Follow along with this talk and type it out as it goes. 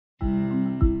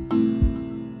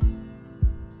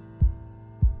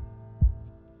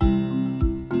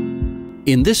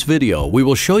In this video, we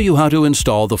will show you how to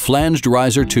install the flanged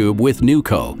riser tube with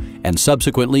PneuCo and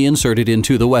subsequently insert it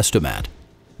into the Westomat.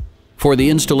 For the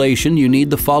installation, you need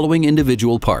the following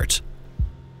individual parts.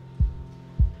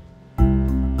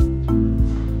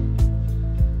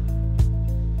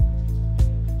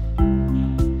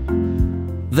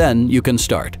 Then you can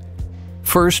start.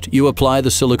 First, you apply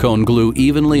the silicone glue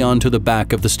evenly onto the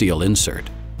back of the steel insert.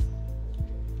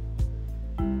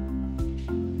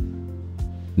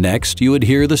 Next, you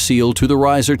adhere the seal to the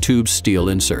riser tube's steel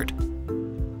insert.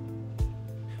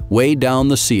 Weigh down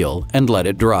the seal and let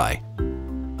it dry.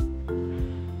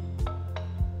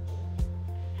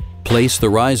 Place the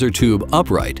riser tube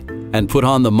upright and put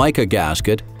on the mica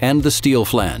gasket and the steel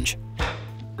flange.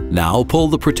 Now pull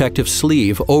the protective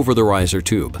sleeve over the riser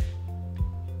tube.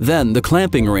 Then the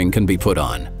clamping ring can be put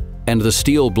on, and the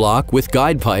steel block with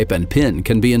guide pipe and pin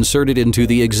can be inserted into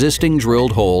the existing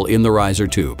drilled hole in the riser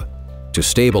tube. To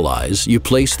stabilize, you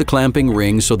place the clamping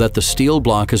ring so that the steel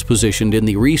block is positioned in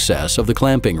the recess of the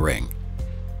clamping ring.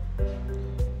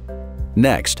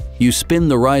 Next, you spin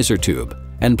the riser tube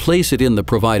and place it in the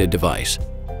provided device.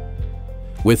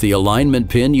 With the alignment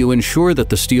pin, you ensure that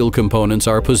the steel components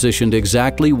are positioned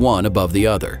exactly one above the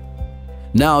other.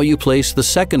 Now you place the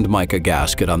second mica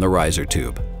gasket on the riser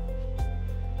tube.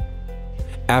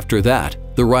 After that,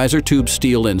 the riser tube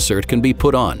steel insert can be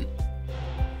put on.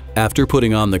 After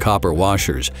putting on the copper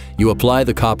washers, you apply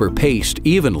the copper paste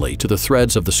evenly to the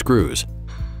threads of the screws.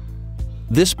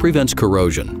 This prevents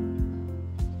corrosion.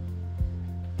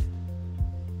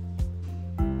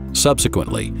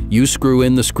 Subsequently, you screw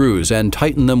in the screws and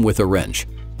tighten them with a wrench,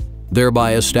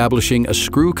 thereby establishing a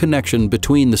screw connection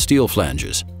between the steel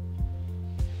flanges.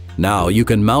 Now you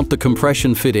can mount the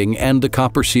compression fitting and the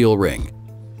copper seal ring.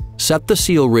 Set the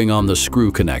seal ring on the screw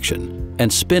connection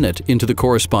and spin it into the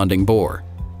corresponding bore.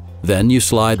 Then you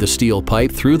slide the steel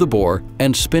pipe through the bore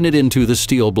and spin it into the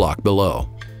steel block below.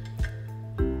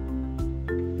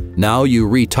 Now you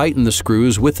retighten the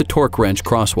screws with the torque wrench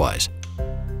crosswise.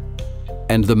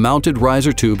 And the mounted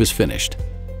riser tube is finished.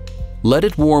 Let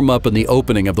it warm up in the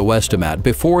opening of the Westomat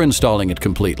before installing it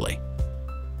completely.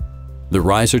 The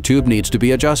riser tube needs to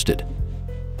be adjusted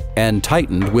and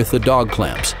tightened with the dog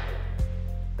clamps.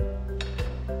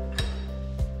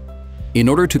 In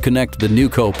order to connect the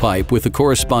PneuCo pipe with the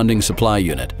corresponding supply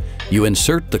unit, you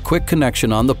insert the quick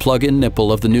connection on the plug-in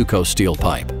nipple of the PneuCo steel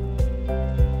pipe.